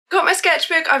Got my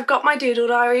sketchbook, I've got my doodle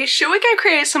diary. Should we go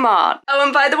create some art? Oh,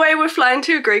 and by the way, we're flying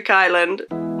to Greek Island.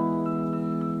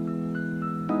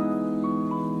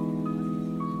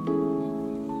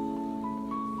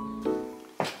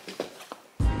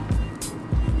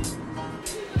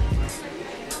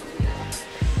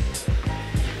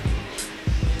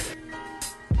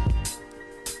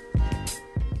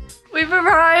 We've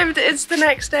arrived, it's the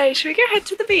next day. Should we go head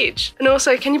to the beach? And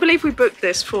also, can you believe we booked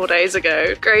this 4 days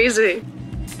ago? Crazy.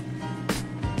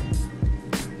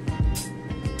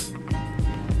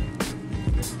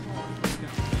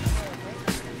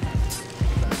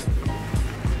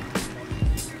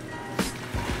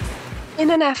 In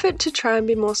an effort to try and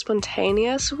be more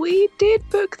spontaneous, we did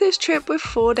book this trip with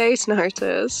 4 days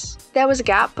notice. There was a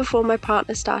gap before my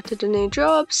partner started a new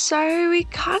job, so we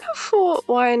kind of thought,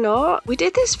 why not? We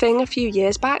did this thing a few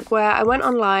years back where I went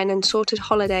online and sorted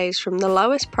holidays from the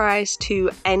lowest price to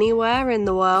anywhere in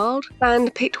the world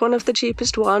and picked one of the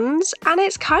cheapest ones, and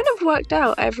it's kind of worked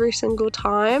out every single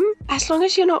time. As long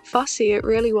as you're not fussy, it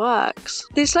really works.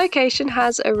 This location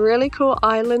has a really cool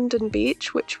island and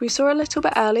beach, which we saw a little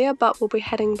bit earlier, but we'll be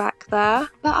heading back there.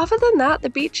 But other than that, the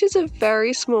beaches are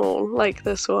very small, like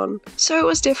this one. So it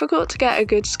was difficult to get a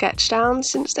good sketch down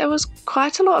since there was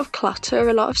quite a lot of clutter,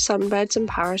 a lot of sunbeds and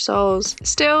parasols.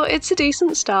 Still, it's a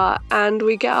decent start and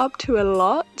we get up to a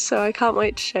lot, so I can't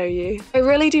wait to show you. I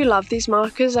really do love these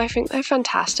markers. I think they're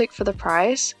fantastic for the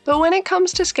price. But when it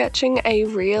comes to sketching a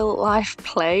real life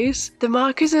place, the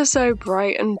markers are so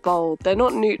bright and bold. They're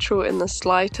not neutral in the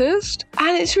slightest,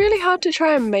 and it's really hard to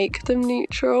try and make them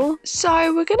neutral.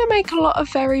 So we're going to make a lot of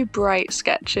very bright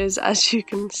sketches, as you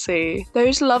can see.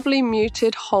 Those lovely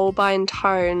muted Holbein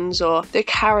tones or the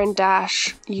Caran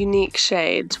d'Ache unique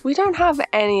shades. We don't have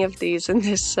any of these in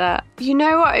this set. You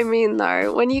know what I mean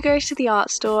though, when you go to the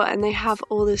art store and they have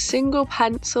all the single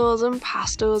pencils and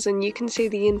pastels and you can see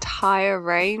the entire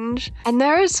range. And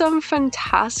there are some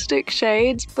fantastic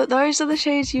shades, but those are the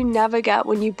shades you never get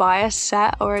when you buy a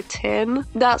set or a tin.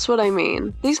 That's what I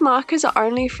mean. These markers are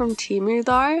only from Temu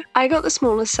though. I got the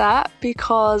smaller set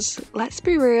because, let's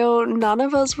be real, none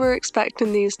of us were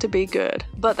expecting these to be good,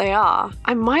 but they are.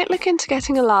 I might look into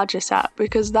getting a larger set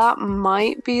because that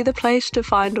might be the place to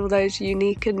find all those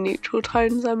unique and neutral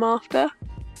tones I'm after.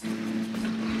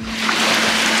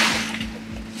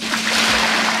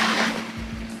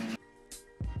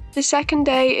 The second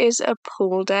day is a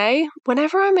pool day.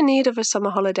 Whenever I'm in need of a summer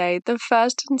holiday, the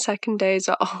first and second days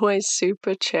are always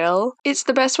super chill. It's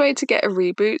the best way to get a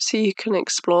reboot so you can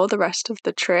explore the rest of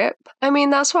the trip. I mean,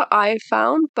 that's what I've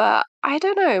found, but I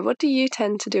don't know, what do you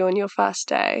tend to do on your first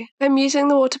day? I'm using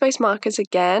the water-based markers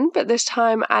again, but this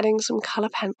time adding some colour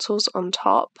pencils on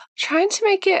top, trying to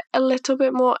make it a little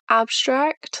bit more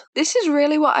abstract. This is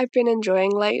really what I've been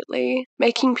enjoying lately,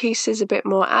 making pieces a bit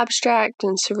more abstract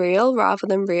and surreal rather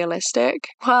than realistic.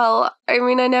 Well, I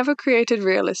mean, I never created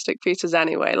realistic pieces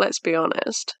anyway, let's be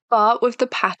honest. But with the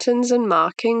patterns and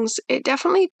markings, it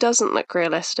definitely doesn't look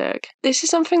realistic. This is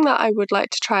something that I would like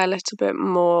to try a little bit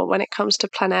more when it comes to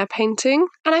plein air painting.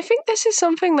 And I think this is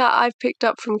something that I've picked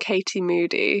up from Katie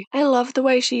Moody. I love the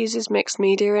way she uses mixed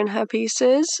media in her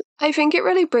pieces. I think it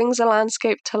really brings a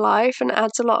landscape to life and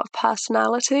adds a lot of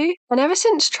personality. And ever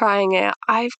since trying it,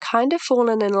 I've kind of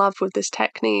fallen in love with this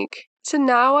technique. So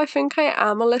now I think I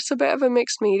am a little bit of a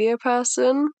mixed media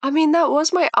person. I mean, that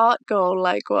was my art goal,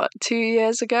 2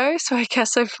 years ago, so I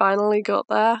guess I finally got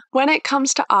there. When it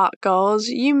comes to art goals,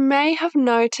 you may have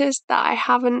noticed that I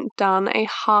haven't done a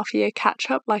half-year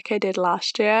catch-up like I did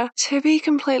last year. To be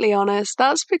completely honest,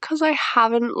 that's because I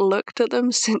haven't looked at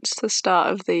them since the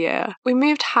start of the year. We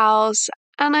moved house,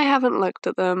 and I haven't looked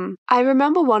at them. I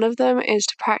remember one of them is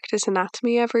to practice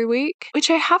anatomy every week, which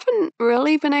I haven't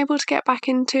really been able to get back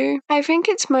into. I think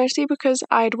it's mostly because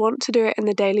I'd want to do it in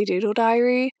the daily doodle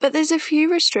diary, but there's a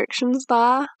few restrictions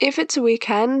there. If it's a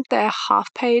weekend, they're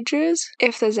half pages.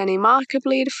 If there's any marker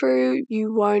bleed through,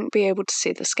 you won't be able to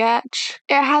see the sketch.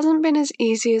 It hasn't been as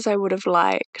easy as I would have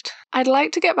liked. I'd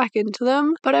like to get back into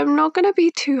them, but I'm not going to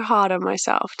be too hard on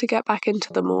myself to get back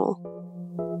into them all.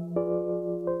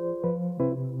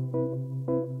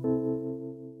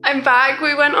 I'm back.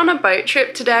 We went on a boat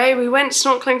trip today. We went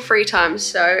snorkeling 3 times,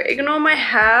 so ignore my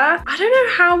hair. I don't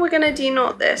know how we're gonna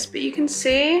deknot this, but you can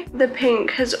see the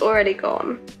pink has already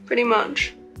gone, pretty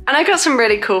much. And I got some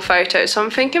really cool photos, so I'm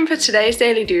thinking for today's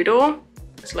daily doodle,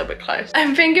 it's a little bit close.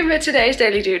 I'm thinking for today's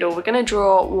daily doodle, we're gonna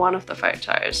draw one of the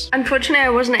photos. Unfortunately, I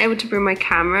wasn't able to bring my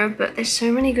camera, but there's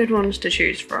so many good ones to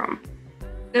choose from.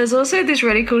 There's also this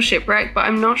really cool shipwreck, but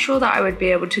I'm not sure that I would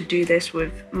be able to do this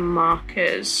with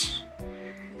markers.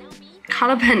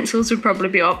 Colour pencils would probably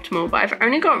be optimal, but I've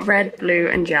only got red, blue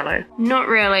and yellow. Not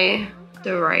really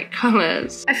the right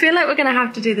colours. I feel like we're gonna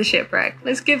have to do the shipwreck.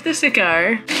 Let's give this a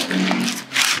go.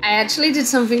 I actually did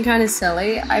something kind of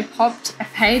silly. I popped a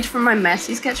page from my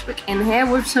messy sketchbook in here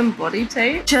with some body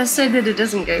tape just so that it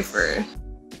doesn't go through.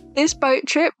 This boat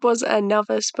trip was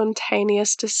another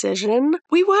spontaneous decision.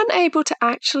 We weren't able to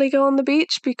actually go on the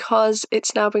beach because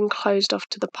it's now been closed off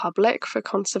to the public for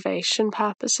conservation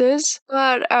purposes.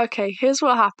 But okay, here's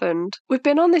what happened. We've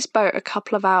been on this boat a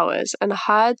couple of hours and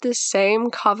heard the same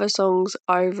cover songs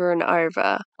over and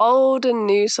over. Old and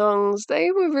new songs,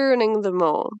 they were ruining them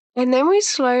all. And then we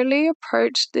slowly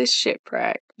approached this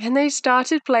shipwreck and they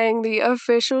started playing the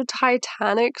official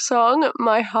Titanic song,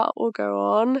 My Heart Will Go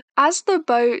On, as the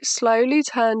boat slowly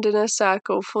turned in a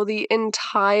circle for the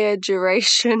entire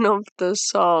duration of the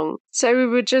song. So we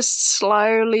were just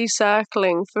slowly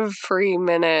circling for 3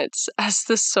 minutes as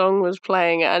the song was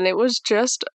playing, and it was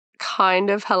just kind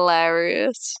of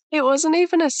hilarious. It wasn't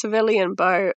even a civilian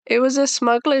boat. It was a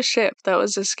smuggler ship that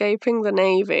was escaping the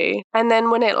navy, and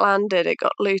then when it landed it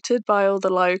got looted by all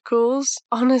the locals.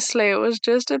 Honestly, it was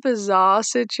just a bizarre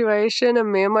situation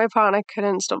and me and my partner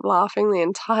couldn't stop laughing the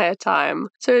entire time.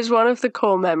 So it's one of the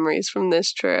core memories from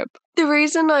this trip. The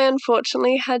reason I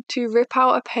unfortunately had to rip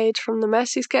out a page from the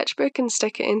messy sketchbook and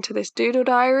stick it into this doodle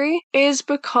diary is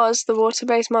because the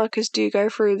water-based markers do go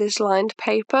through this lined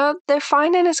paper. They're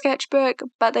fine in a sketchbook,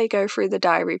 but they go through the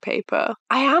diary paper.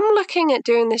 I am looking at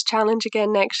doing this challenge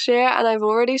again next year, and I've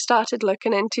already started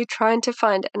looking into trying to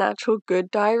find an actual good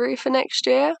diary for next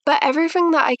year. But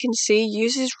everything that I can see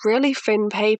uses really thin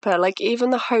paper, like even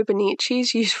the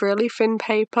Hobonichis use really thin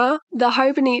paper. The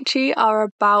Hobonichi are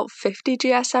about 50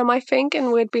 GSM, I think,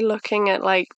 and we'd be looking at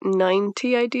like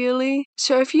 90 ideally.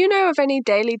 So if you know of any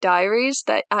daily diaries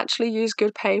that actually use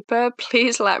good paper,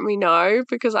 please let me know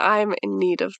because I'm in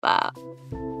need of that.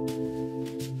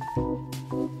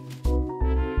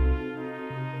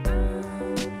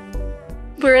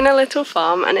 We're in a little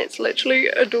farm and it's literally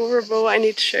adorable. I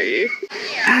need to show you.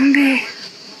 Bambi.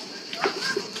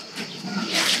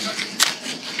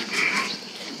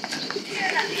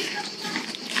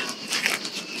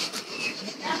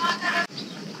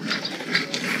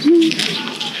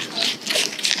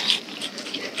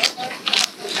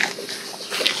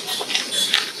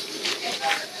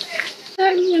 No,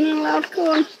 you're not allowed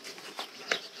corn.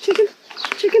 Chicken,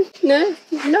 chicken. No,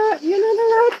 you're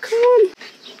not allowed corn.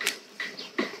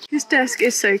 This desk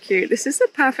is so cute. This is the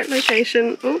perfect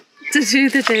location to do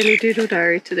the daily doodle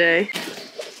diary today.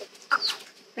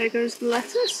 There goes the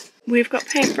lettuce. We've got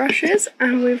paintbrushes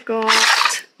and we've got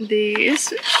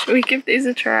these. Should we give these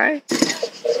a try?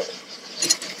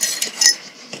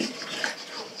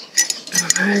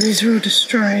 Oh no, these are all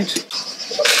destroyed.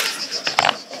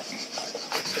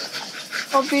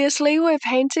 Obviously, we're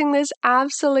painting this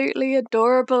absolutely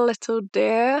adorable little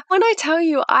deer. When I tell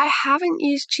you, I haven't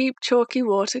used cheap chalky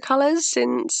watercolours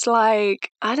since like,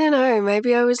 I don't know,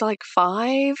 maybe I was like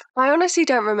 5. I honestly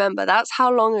don't remember. That's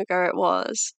how long ago it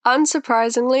was.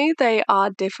 Unsurprisingly, they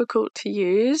are difficult to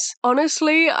use.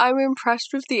 Honestly, I'm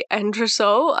impressed with the end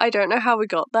result. I don't know how we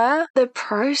got there. The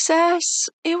process,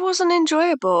 it wasn't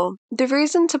enjoyable. The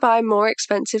reason to buy more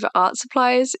expensive art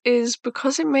supplies is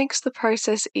because it makes the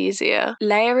process easier.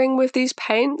 Layering with these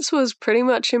paints was pretty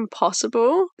much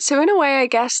impossible. So in a way, I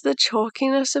guess the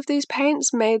chalkiness of these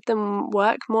paints made them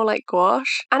work more like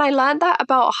gouache. And I learned that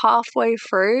about halfway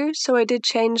through, so I did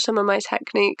change some of my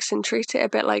techniques and treat it a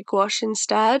bit like gouache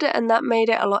instead, and that made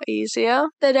it a lot easier.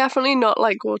 They're definitely not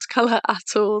like watercolour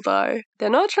at all though. They're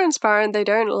not transparent, they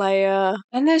don't layer,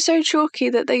 and they're so chalky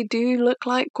that they do look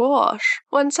like gouache.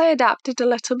 Once I adapted a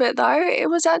little bit though, it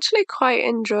was actually quite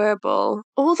enjoyable.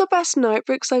 All the best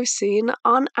notebooks I've seen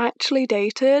aren't actually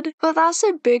dated, but that's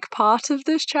a big part of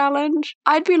this challenge.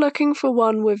 I'd be looking for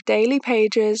one with daily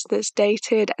pages that's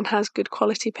dated and has good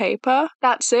quality paper.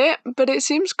 That's it, but it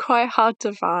seems quite hard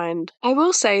to find. I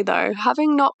will say though,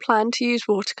 having not planned to use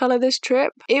watercolour this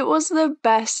trip, it was the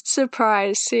best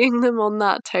surprise seeing them on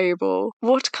that table.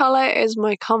 Watercolour is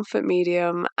my comfort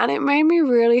medium, and it made me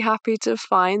really happy to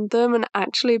find them and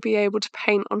actually be able to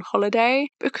paint on holiday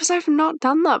because I've not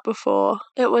done that before.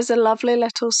 It was a lovely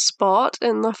little spot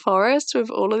in the forest with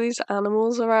all of these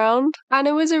animals around, and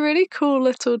it was a really cool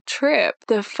little trip.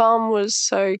 The farm was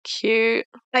so cute.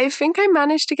 I think I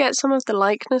managed to get some of the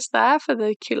likeness there for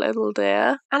the cute little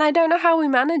deer, and I don't know how we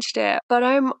managed it, but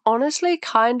I'm honestly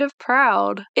kind of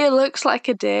proud. It looks like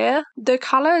a deer, the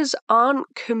colours aren't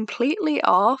completely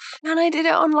off, and I did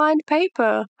it on lined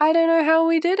paper. I don't know how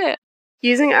we did it.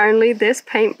 Using only this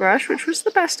paintbrush, which was the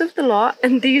best of the lot,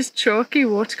 and these chalky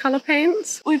watercolour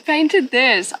paints, we painted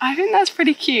this. I think that's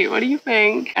pretty cute. What do you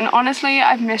think? And honestly,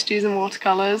 I've missed using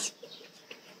watercolours.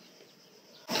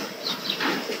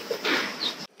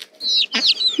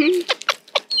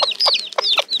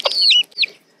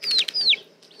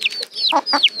 Oh,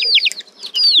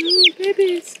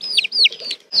 babies.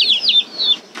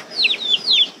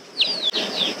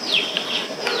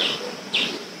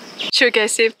 Should we go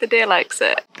see if the deer likes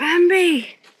it?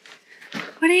 Bambi,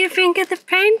 what do you think of the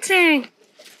painting?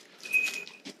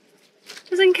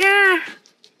 Doesn't care.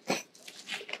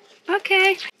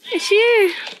 Okay, it's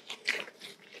you.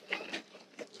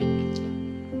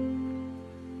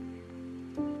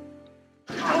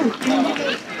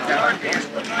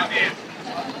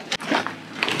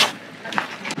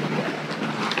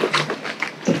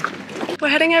 We're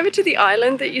heading over to the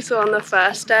island that you saw on the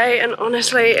first day, and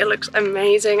honestly it looks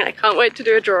amazing. I can't wait to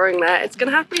do a drawing there. It's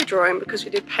gonna have to be a drawing because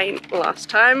we did paint last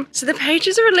time. So the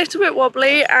pages are a little bit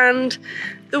wobbly and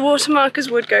the watermarkers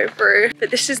would go through,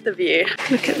 but this is the view.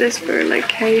 Look at this for a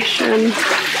location.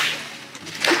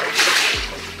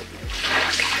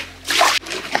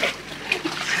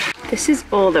 This is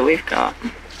all that we've got.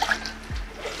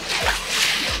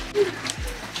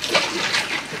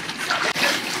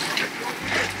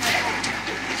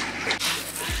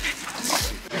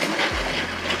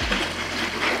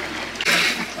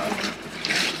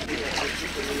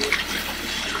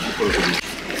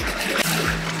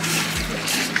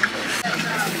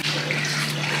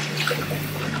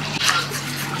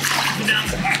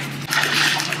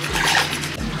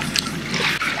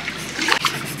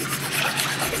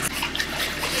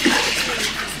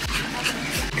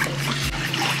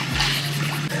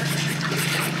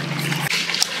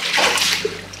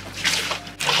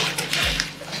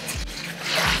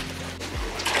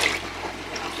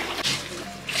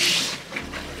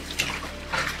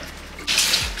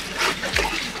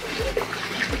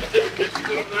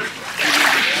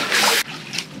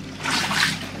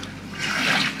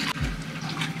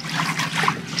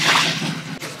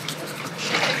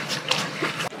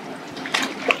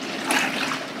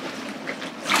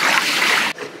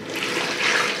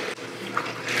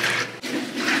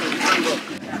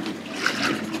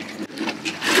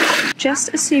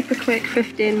 Just a super quick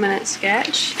 15-minute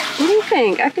sketch. What do you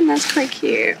think? I think that's quite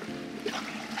cute.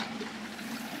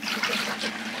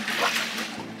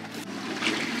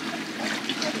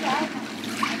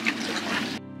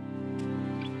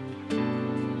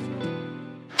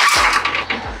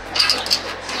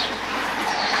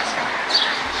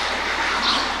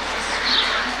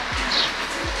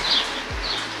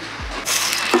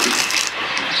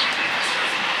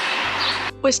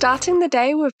 We're starting the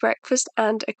day with breakfast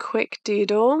and a quick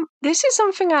doodle. This is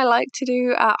something I like to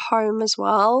do at home as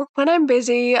well. When I'm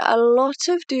busy, a lot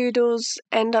of doodles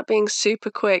end up being super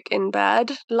quick in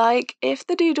bed. Like, if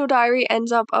the doodle diary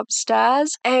ends up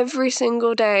upstairs, every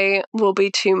single day will be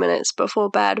 2 minutes before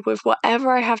bed with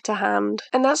whatever I have to hand.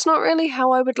 And that's not really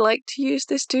how I would like to use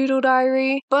this doodle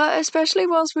diary, but especially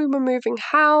whilst we were moving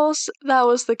house, that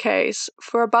was the case.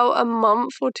 For about a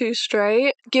month or two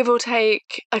straight, give or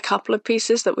take a couple of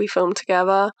pieces that we filmed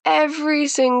together, every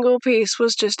single piece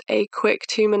was just a quick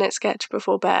 2-minute sketch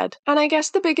before bed. And I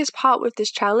guess the biggest part with this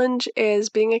challenge is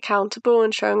being accountable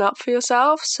and showing up for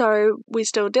yourself, so we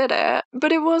still did it,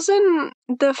 but it wasn't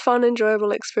the fun,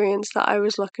 enjoyable experience that I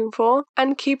was looking for.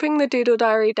 And keeping the doodle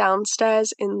diary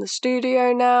downstairs in the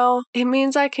studio now, it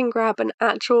means I can grab an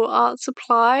actual art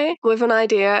supply with an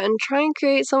idea and try and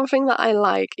create something that I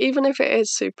like, even if it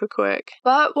is super quick.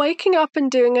 But waking up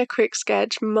and doing a quick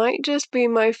sketch might just be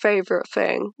my favourite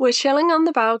thing. We're chilling on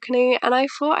the balcony and I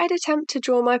thought I'd attempt to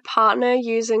draw my partner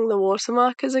using the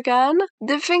watermarkers again.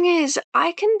 The thing is,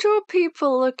 I can draw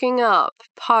people looking up,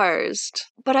 posed,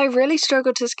 but I really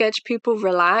struggle to sketch people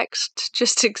relaxed,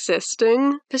 just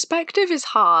existing. Perspective is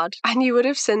hard, and you would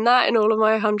have seen that in all of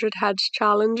my 100 heads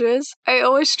challenges. I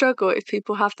always struggle if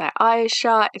people have their eyes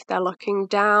shut, if they're looking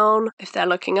down, if they're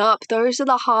looking up. Those are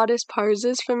the hardest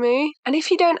poses for me. And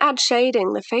if you don't add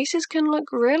shading, the faces can look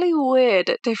really weird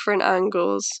at different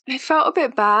angles. I felt a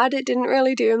bit bad, it didn't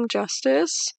really do him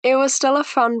justice. It was still a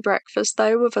fun breakfast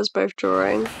though, with us both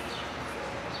drawing.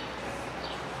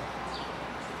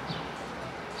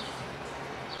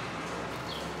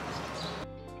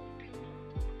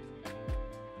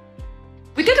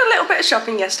 We did a little bit of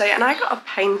shopping yesterday and I got a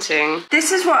painting.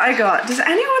 This is what I got. Does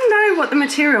anyone know what the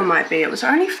material might be? It was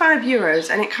only €5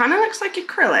 and it kind of looks like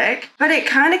acrylic, but it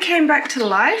kind of came back to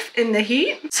life in the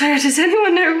heat. So does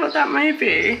anyone know what that might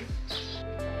be?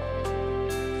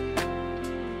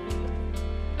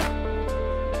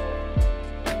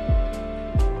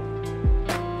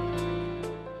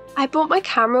 I brought my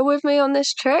camera with me on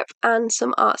this trip and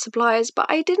some art supplies, but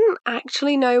I didn't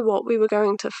actually know what we were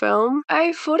going to film.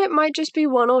 I thought it might just be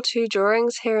 1 or 2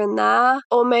 drawings here and there,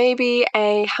 or maybe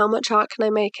a how much art can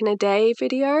I make in a day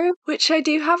video, which I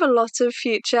do have a lot of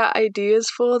future ideas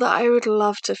for that I would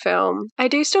love to film. I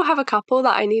do still have a couple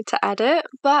that I need to edit,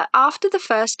 but after the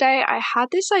first day I had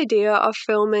this idea of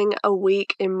filming a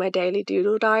week in my daily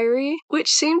doodle diary,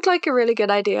 which seemed like a really good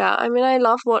idea. I mean, I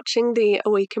love watching the A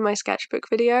Week in My Sketchbook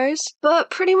videos, but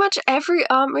pretty much every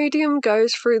art medium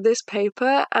goes through this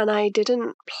paper and I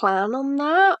didn't plan on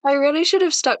that. I really should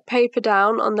have stuck paper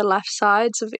down on the left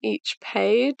sides of each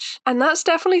page, and that's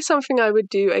definitely something I would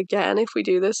do again if we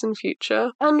do this in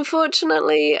future.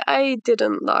 Unfortunately, I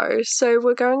didn't though, so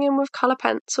we're going in with colour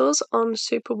pencils on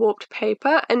super warped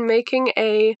paper and making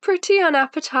a pretty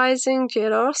unappetizing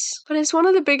gyros. But it's one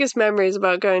of the biggest memories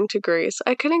about going to Greece.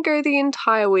 I couldn't go the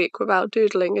entire week without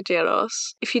doodling a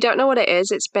gyros. If you don't know what it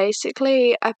is, it's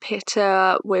basically a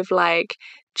pita with like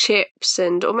chips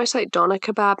and almost like doner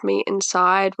kebab meat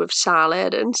inside with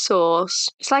salad and sauce.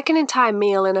 It's like an entire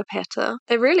meal in a pita.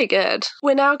 They're really good.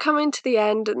 We're now coming to the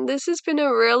end, and this has been a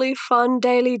really fun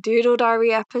daily doodle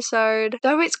diary episode,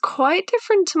 though it's quite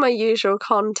different to my usual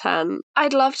content.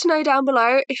 I'd love to know down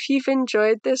below if you've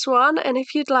enjoyed this one and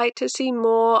if you'd like to see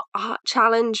more art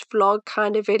challenge vlog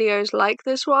kind of videos like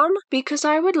this one, because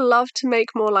I would love to make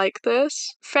more like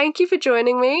this. Thank you for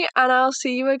joining me, and I'll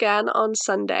see you again on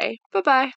Sunday. Bye bye.